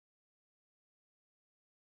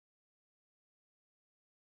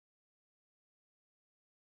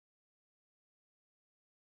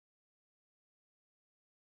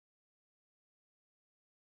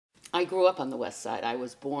I grew up on the West Side. I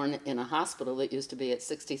was born in a hospital that used to be at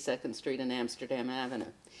 62nd Street and Amsterdam Avenue.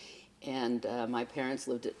 And my parents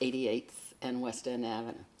lived at 88th and West End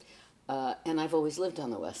Avenue. And I've always lived on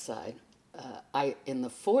the West Side. In the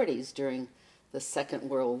 40s, during the Second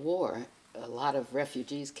World War, a lot of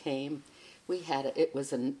refugees came. It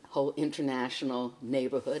was a whole international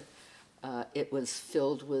neighborhood. It was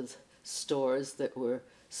filled with stores that were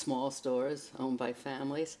small stores owned by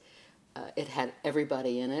families. It had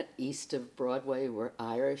everybody in it. East of Broadway were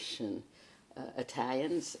Irish and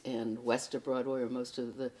Italians, and west of Broadway were most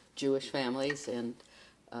of the Jewish families and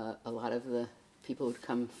a lot of the people who'd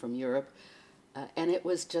come from Europe. And it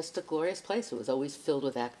was just a glorious place. It was always filled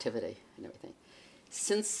with activity and everything.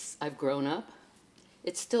 Since I've grown up,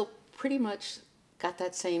 it's still pretty much got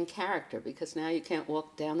that same character, because now you can't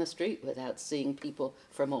walk down the street without seeing people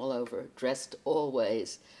from all over, dressed all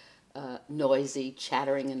ways, noisy,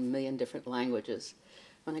 chattering in a million different languages.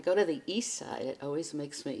 When I go to the East Side, it always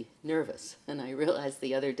makes me nervous. And I realized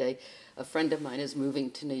the other day, a friend of mine is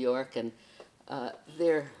moving to New York, and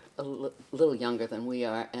they're a little younger than we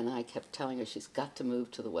are, and I kept telling her she's got to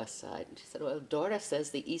move to the West Side. And she said, well, daughter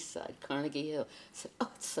says the East Side, Carnegie Hill. I said,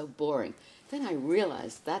 oh, it's so boring. Then I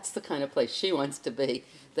realized that's the kind of place she wants to be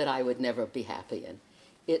that I would never be happy in.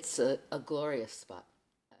 It's a glorious spot.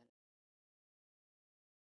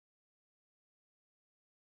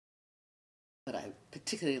 What I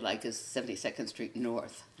particularly like is 72nd Street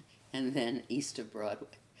North, and then east of Broadway,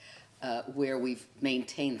 where we've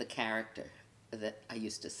maintained the character that I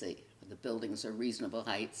used to see. The buildings are reasonable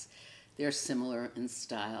heights. They're similar in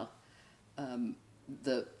style.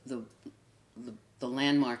 The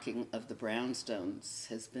landmarking of the brownstones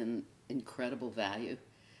has been incredible value,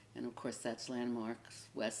 and of course that's Landmarks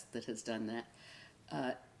West that has done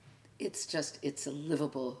that. It's a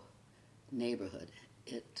livable neighborhood.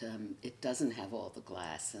 It doesn't have all the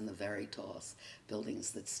glass and the very tall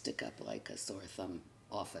buildings that stick up like a sore thumb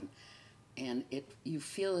often, and you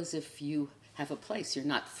feel as if you have a place. You're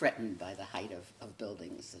not threatened by the height of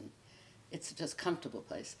buildings, and it's just a comfortable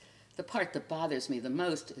place. The part that bothers me the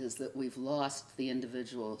most is that we've lost the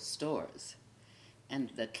individual stores and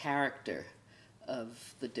the character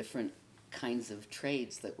of the different kinds of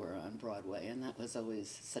trades that were on Broadway, and that was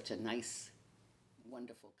always such a nice,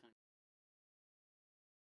 wonderful kind.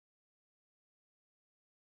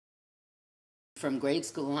 From grade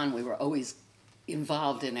school on, we were always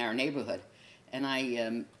involved in our neighborhood. And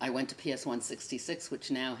I went to PS 166, which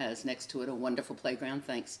now has next to it a wonderful playground,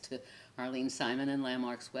 thanks to Arlene Simon and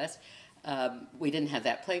Landmarks West. We didn't have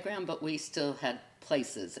that playground, but we still had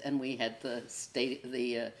places, and we had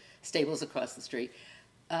the stables across the street.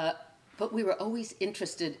 But we were always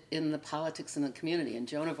interested in the politics in the community. In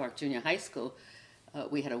Joan of Arc Junior High School,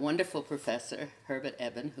 we had a wonderful professor, Herbert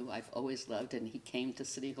Eben, who I've always loved, and he came to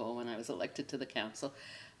City Hall when I was elected to the council.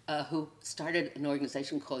 Who started an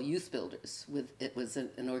organization called Youth Builders. It was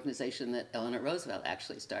an organization that Eleanor Roosevelt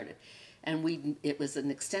actually started. And it was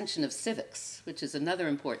an extension of civics, which is another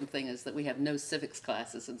important thing, is that we have no civics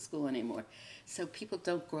classes in school anymore. So people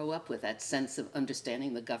don't grow up with that sense of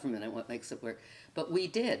understanding the government and what makes it work. But we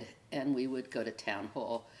did, and we would go to town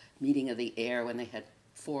hall, meeting of the air when they had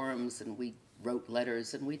forums, and we wrote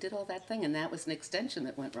letters, and we did all that thing, and that was an extension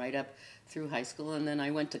that went right up through high school, and then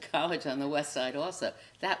I went to college on the West Side also.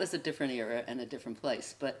 That was a different era and a different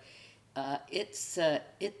place, but it's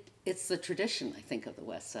the tradition, I think, of the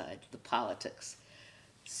West Side, the politics.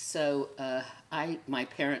 So my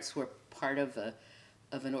parents were part of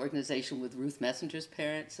an organization with Ruth Messenger's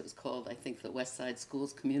parents. It was called, I think, the West Side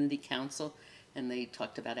Schools Community Council, and they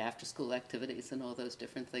talked about after-school activities and all those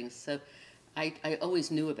different things. So I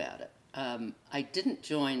always knew about it. I didn't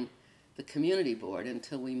join the community board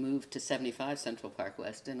until we moved to 75 Central Park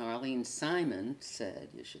West, and Arlene Simon said,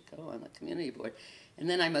 you should go on the community board. And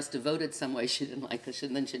then I must have voted some way she didn't like this,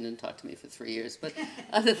 and then she didn't talk to me for 3 years. But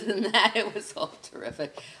other than that, it was all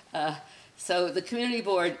terrific. So the community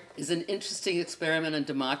board is an interesting experiment in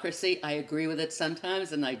democracy. I agree with it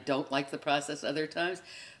sometimes, and I don't like the process other times.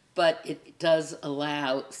 But it does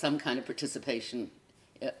allow some kind of participation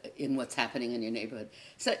in what's happening in your neighborhood.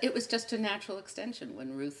 So it was just a natural extension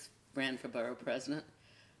when Ruth ran for borough president.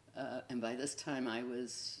 And by this time I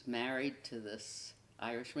was married to this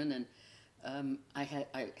Irishman, and I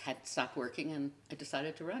had stopped working, and I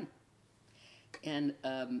decided to run. And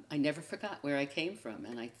I never forgot where I came from,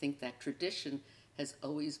 and I think that tradition has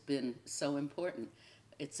always been so important.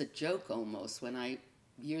 It's a joke almost.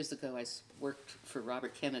 Years ago, I worked for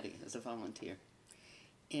Robert Kennedy as a volunteer.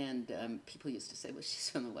 And people used to say, well, she's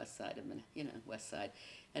from the West Side, West Side.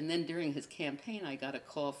 And then during his campaign, I got a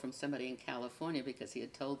call from somebody in California, because he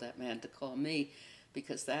had told that man to call me,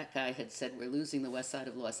 because that guy had said, we're losing the west side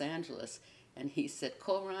of Los Angeles. And he said,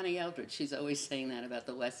 call Ronnie Eldridge. She's always saying that about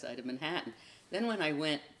the west side of Manhattan. Then when I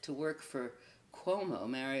went to work for Cuomo,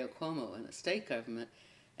 Mario Cuomo, in the state government,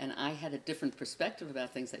 and I had a different perspective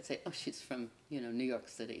about things, they'd say, oh, she's from, New York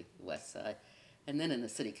City, west side. And then in the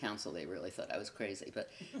city council, they really thought I was crazy. But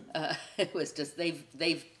it was just,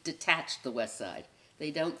 they've detached the west side. They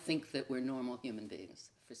don't think that we're normal human beings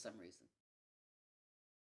for some reason.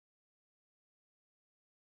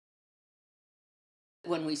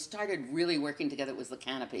 When we started really working together, it was the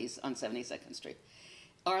canopies on 72nd Street.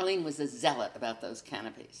 Arlene was a zealot about those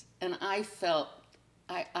canopies. And I felt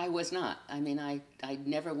I was not. I mean, I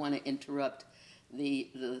never want to interrupt the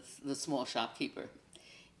small shopkeeper.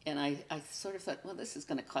 And I sort of thought, well, this is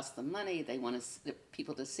going to cost them money. They want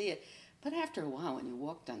people to see it. But after a while, when you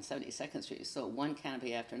walked on 72nd Street, you saw one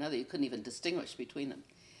canopy after another. You couldn't even distinguish between them.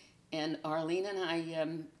 And Arlene and I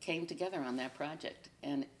came together on that project.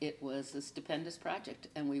 And it was a stupendous project.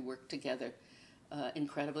 And we worked together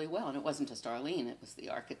incredibly well. And it wasn't just Arlene. It was the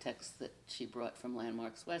architects that she brought from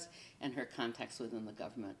Landmarks West and her contacts within the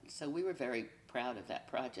government. So we were very proud of that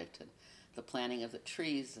project. And the planting of the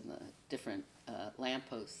trees and the different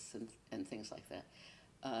lampposts and things like that.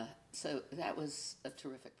 So that was a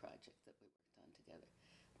terrific project that we worked on together.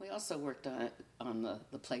 We also worked on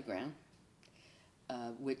the playground,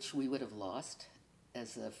 which we would have lost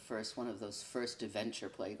as one of those first adventure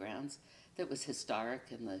playgrounds that was historic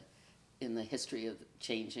in the history of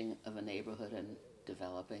changing of a neighborhood and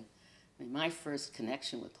developing. I mean, my first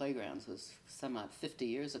connection with playgrounds was some 50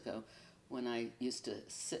 years ago, when I used to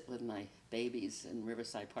sit with my babies in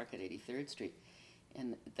Riverside Park at 83rd Street.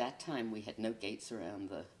 And at that time, we had no gates around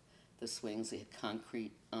the swings. We had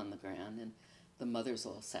concrete on the ground. And the mothers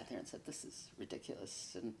all sat there and said, this is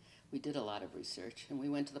ridiculous. And we did a lot of research. And we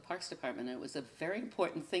went to the Parks Department. And it was a very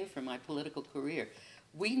important thing for my political career.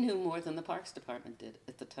 We knew more than the Parks Department did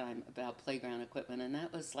at the time about playground equipment. And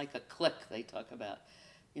that was like a click they talk about.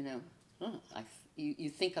 You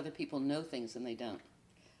think other people know things and they don't.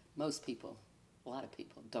 Most people, a lot of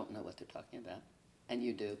people, don't know what they're talking about, and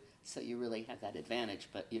you do, so you really have that advantage,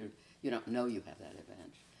 but you don't know you have that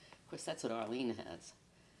advantage. Of course, that's what Arlene has,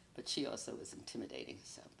 but she also is intimidating,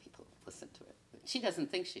 so people listen to her. But she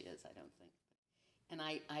doesn't think she is, I don't think. And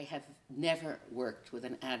I have never worked with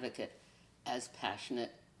an advocate as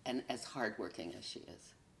passionate and as hardworking as she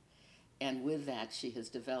is. And with that, she has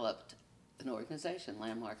developed an organization,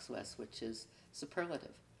 Landmarks West, which is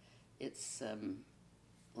superlative. It's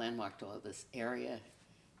landmarked all of this area.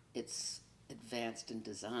 It's advanced in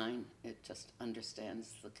design. It just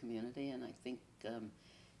understands the community, and I think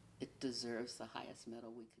it deserves the highest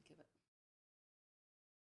medal we could give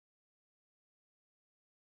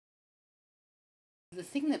it. The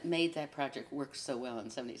thing that made that project work so well on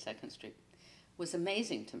 72nd Street was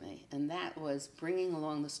amazing to me, and that was bringing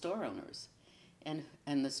along the store owners and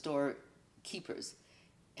the store keepers.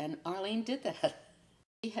 And Arlene did that.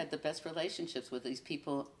 She had the best relationships with these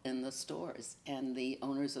people in the stores and the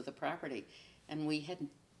owners of the property. And we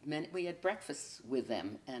had breakfasts with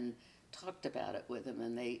them and talked about it with them,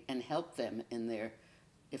 and helped them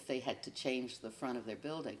if they had to change the front of their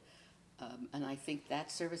building. And I think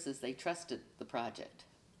that services, they trusted the project,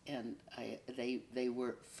 and they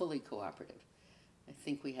were fully cooperative. I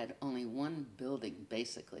think we had only one building,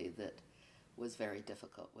 basically, that was very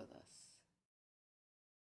difficult with us.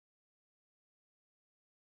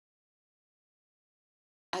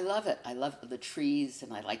 I love it. I love the trees,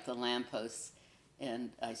 and I like the lampposts.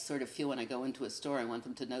 And I sort of feel when I go into a store, I want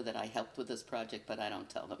them to know that I helped with this project, but I don't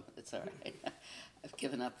tell them. It's all right. I've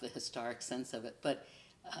given up the historic sense of it. But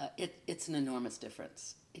it's an enormous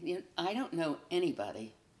difference. I don't know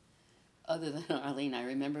anybody other than Arlene. I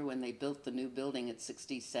remember when they built the new building at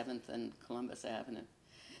 67th and Columbus Avenue,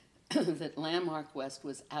 that Landmark West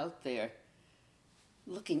was out there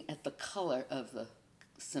looking at the color of the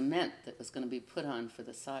cement that was going to be put on for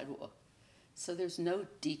the sidewalk. So there's no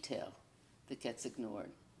detail that gets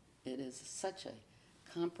ignored. It is such a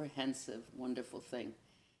comprehensive, wonderful thing.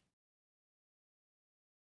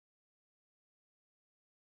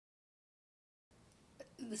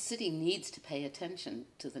 The city needs to pay attention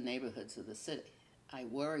to the neighborhoods of the city. I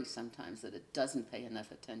worry sometimes that it doesn't pay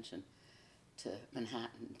enough attention to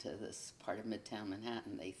Manhattan, to this part of Midtown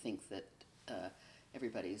Manhattan. They think that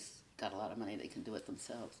everybody's got a lot of money, they can do it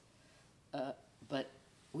themselves. But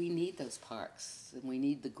we need those parks, and we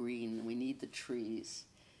need the green, and we need the trees,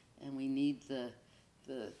 and we need the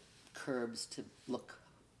curbs to look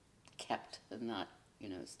kept and not,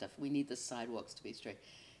 stuff. We need the sidewalks to be straight,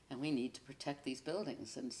 and we need to protect these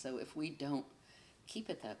buildings. And so if we don't keep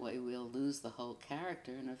it that way, we'll lose the whole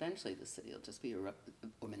character, and eventually the city will just be, or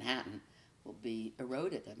Manhattan will be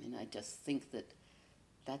eroded. I mean, I just think that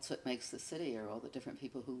that's what makes the city, are all the different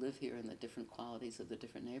people who live here and the different qualities of the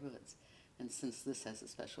different neighborhoods. And since this has a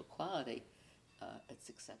special quality, it's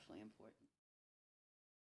exceptionally important.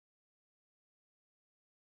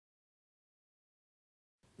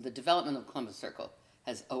 The development of Columbus Circle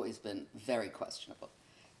has always been very questionable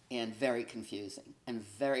and very confusing and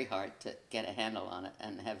very hard to get a handle on it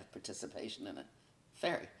and have participation in it.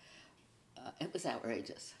 Very. It was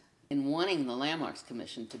outrageous. In wanting the Landmarks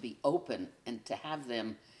Commission to be open and to have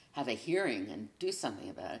them have a hearing and do something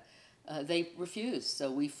about it, they refused.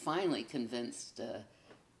 So we finally convinced a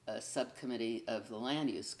subcommittee of the Land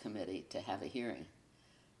Use Committee to have a hearing.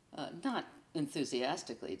 Not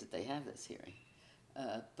enthusiastically did they have this hearing,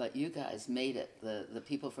 but you guys made it, the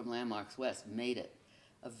people from Landmarks West made it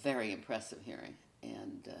a very impressive hearing,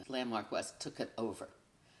 and Landmark West took it over.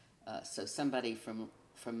 So somebody from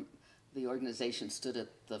the organization stood at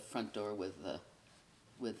the front door with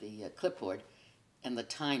the clipboard and the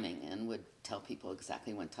timing, and would tell people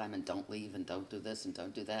exactly when time, and don't leave, and don't do this, and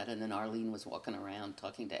don't do that. And then Arlene was walking around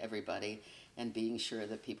talking to everybody and being sure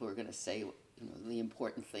that people were going to say, the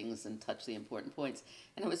important things and touch the important points.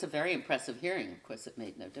 And it was a very impressive hearing. Of course, it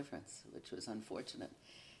made no difference, which was unfortunate.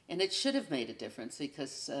 And it should have made a difference,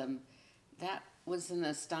 because that was an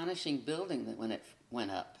astonishing building that when it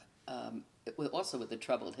went up, also with a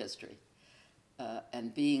troubled history,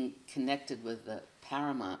 and being connected with the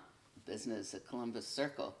Paramount business at Columbus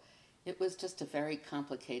Circle, it was just a very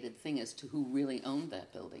complicated thing as to who really owned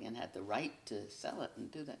that building and had the right to sell it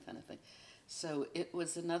and do that kind of thing. So it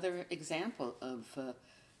was another example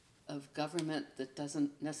of government that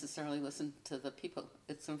doesn't necessarily listen to the people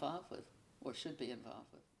it's involved with, or should be involved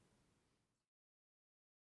with.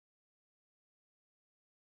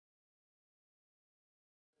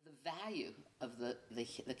 The value of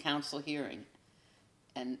the council hearing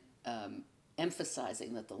and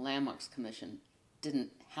emphasizing that the Landmarks Commission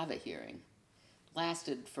didn't have a hearing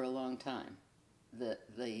lasted for a long time. The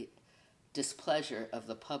displeasure of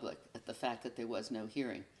the public at the fact that there was no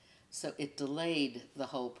hearing. So it delayed the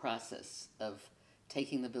whole process of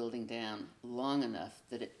taking the building down long enough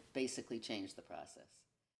that it basically changed the process.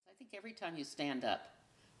 I think every time you stand up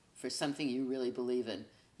for something you really believe in,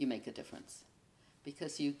 you make a difference.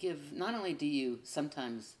 Because you give, not only do you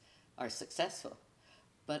sometimes are successful,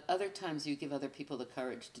 but other times you give other people the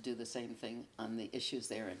courage to do the same thing on the issues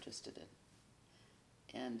they're interested in.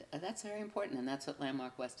 And that's very important, and that's what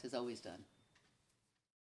Landmark West has always done.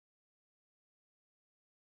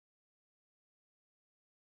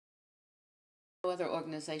 No other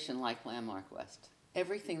organization like Landmark West.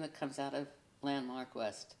 Everything that comes out of Landmark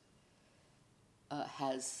West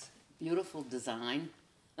has beautiful design.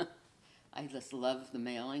 I just love the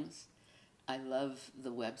mailings. I love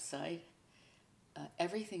the website.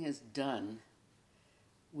 Everything is done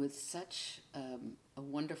with such a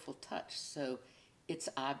wonderful touch. So it's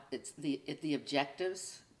the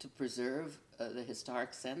objectives to preserve the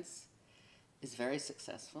historic sense is very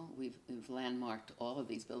successful. We've landmarked all of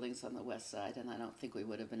these buildings on the west side, and I don't think we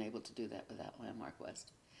would have been able to do that without Landmark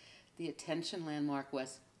West. The attention Landmark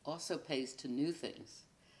West also pays to new things,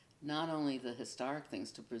 not only the historic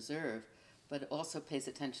things to preserve, but it also pays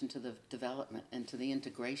attention to the development and to the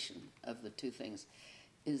integration of the two things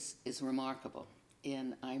is remarkable.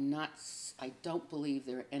 And I don't believe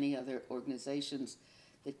there are any other organizations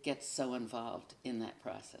that get so involved in that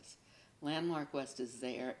process. Landmark West is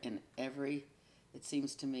there in it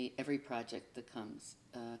seems to me, every project that comes,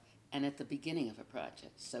 and at the beginning of a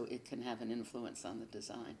project, so it can have an influence on the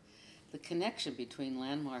design. The connection between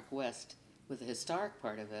Landmark West with the historic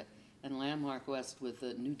part of it and Landmark West with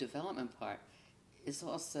the new development part is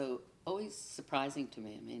also always surprising to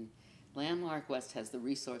me. I mean, Landmark West has the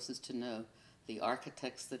resources to know the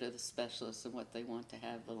architects that are the specialists and what they want to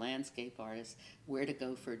have, the landscape artists, where to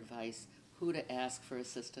go for advice, who to ask for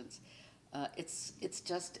assistance. It's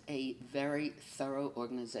just a very thorough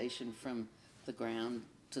organization from the ground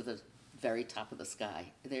to the very top of the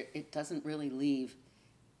sky. It doesn't really leave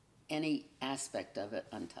any aspect of it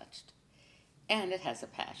untouched. And it has a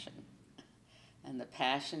passion. And the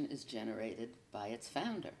passion is generated by its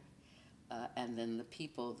founder. And then the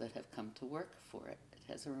people that have come to work for it.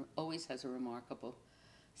 It always has a remarkable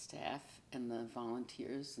staff, and the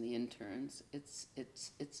volunteers and the interns. It's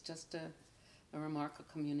just a remarkable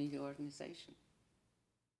community organization.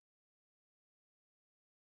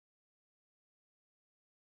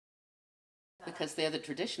 Because they're the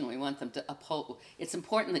tradition, we want them to uphold. It's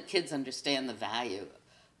important that kids understand the value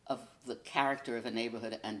of the character of a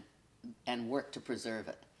neighborhood and work to preserve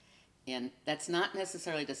it. And that's not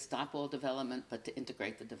necessarily to stop all development, but to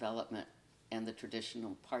integrate the development and the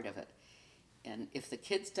traditional part of it. And if the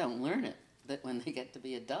kids don't learn it, that when they get to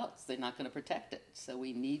be adults, they're not going to protect it. So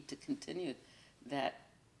we need to continue that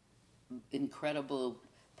incredible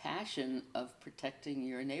passion of protecting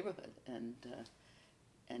your neighborhood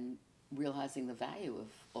and realizing the value of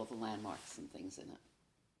all the landmarks and things in it.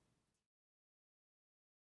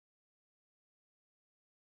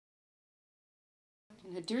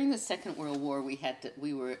 You know, during the Second World War, we had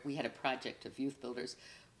a project of youth builders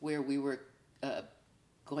where we were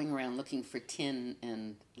going around looking for tin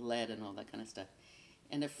and lead and all that kind of stuff.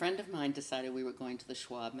 And a friend of mine decided we were going to the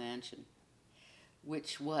Schwab Mansion,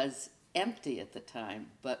 which was empty at the time,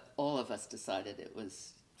 but all of us decided it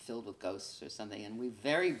was filled with ghosts or something. And we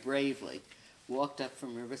very bravely walked up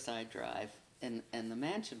from Riverside Drive, and the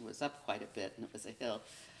mansion was up quite a bit, and it was a hill,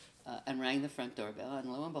 and rang the front doorbell,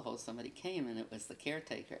 and lo and behold, somebody came, and it was the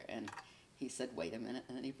caretaker. And he said, "Wait a minute,"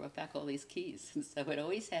 and then he brought back all these keys. And so it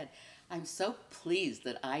always had, I'm so pleased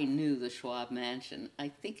that I knew the Schwab Mansion. I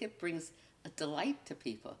think it brings a delight to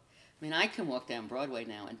people. I mean, I can walk down Broadway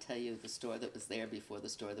now and tell you the store that was there before the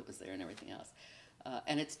store that was there and everything else.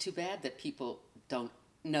 And it's too bad that people don't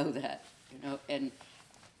know that, you know, and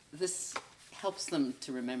this helps them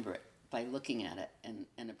to remember it by looking at it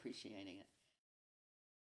and appreciating it.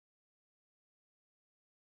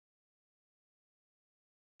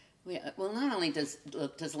 Yeah, well, not only does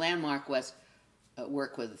Landmark West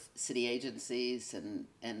work with city agencies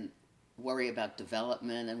and worry about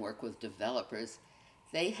development and work with developers,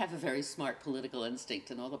 they have a very smart political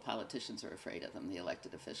instinct, and all the politicians are afraid of them, the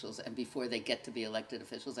elected officials. And before they get to be elected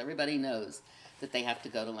officials, everybody knows that they have to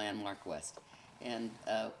go to Landmark West. And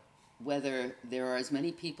whether there are as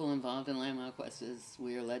many people involved in Landmark West as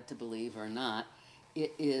we are led to believe or not,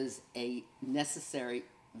 it is a necessary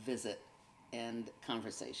visit and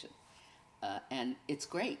conversation. And it's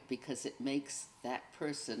great because it makes that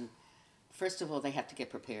person, first of all, they have to get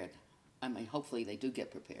prepared. I mean, hopefully they do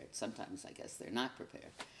get prepared. Sometimes I guess they're not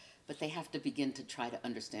prepared. But they have to begin to try to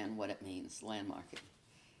understand what it means, landmarking.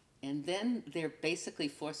 And then they're basically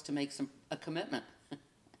forced to make a commitment.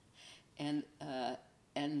 and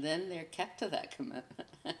then they're kept to that commitment.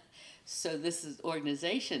 So this is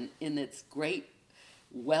organization, in its great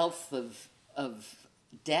wealth of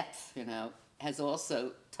depth, you know, has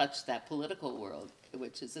also touched that political world,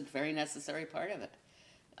 which is a very necessary part of it.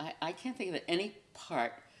 I can't think of any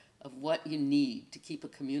part of what you need to keep a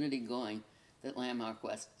community going that Landmark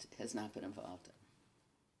West has not been involved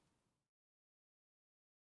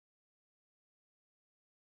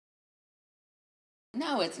in.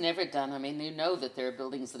 No, it's never done. I mean, you know that there are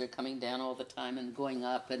buildings that are coming down all the time and going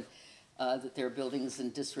up, and that there are buildings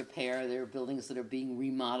in disrepair. There are buildings that are being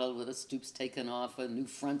remodeled with the stoops taken off, new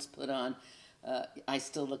fronts put on. I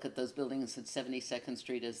still look at those buildings at 72nd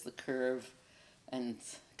Street as the curve, and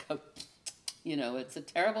go, you know, it's a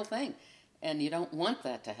terrible thing. And you don't want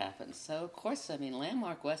that to happen. So, of course, I mean,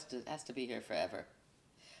 Landmark West has to be here forever.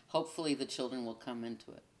 Hopefully the children will come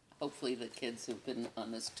into it. Hopefully the kids who've been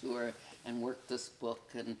on this tour and worked this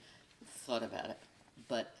book and thought about it.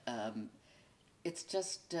 But it's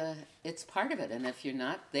just, it's part of it. And if you're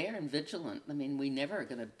not there and vigilant, I mean, we never are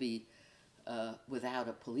going to be without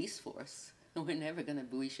a police force.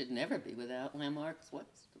 We should never be without Landmark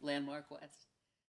West.